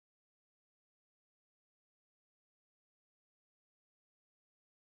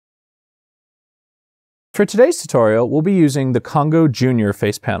For today's tutorial, we'll be using the Congo Jr.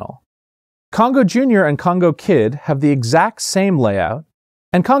 face panel. Congo Jr. and Congo Kid have the exact same layout,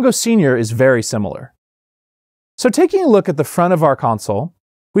 and Congo Sr. is very similar. So taking a look at the front of our console,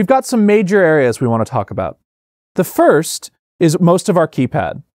 we've got some major areas we want to talk about. The first is most of our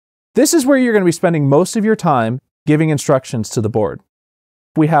keypad. This is where you're going to be spending most of your time giving instructions to the board.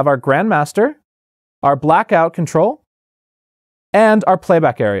 We have our Grandmaster, our blackout control, and our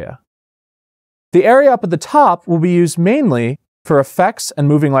playback area. The area up at the top will be used mainly for effects and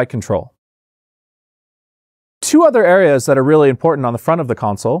moving light control. Two other areas that are really important on the front of the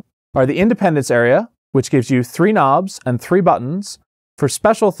console are the independence area, which gives you 3 knobs and 3 buttons for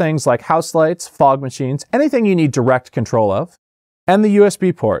special things like house lights, fog machines, anything you need direct control of, and the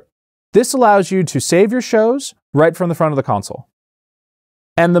USB port. This allows you to save your shows right from the front of the console.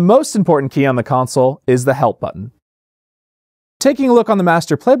 And the most important key on the console is the help button. Taking a look on the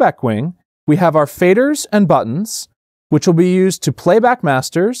master playback wing, we have our faders and buttons, which will be used to playback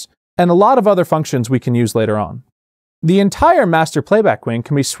masters and a lot of other functions we can use later on. The entire master playback wing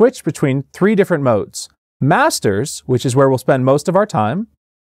can be switched between 3 different modes. Masters, which is where we'll spend most of our time.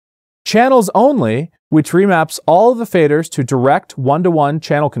 Channels only, which remaps all of the faders to direct 1-to-1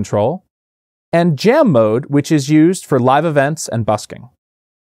 channel control. And jam mode, which is used for live events and busking.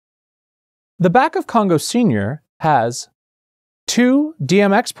 The back of Congo Sr. has 2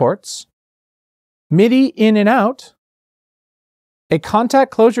 DMX ports, MIDI in and out, a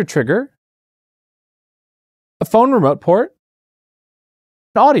contact closure trigger, a phone remote port,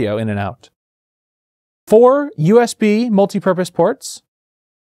 audio in and out, 4 USB multipurpose ports,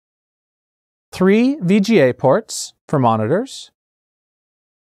 3 VGA ports for monitors,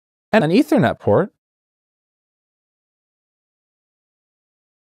 and an Ethernet port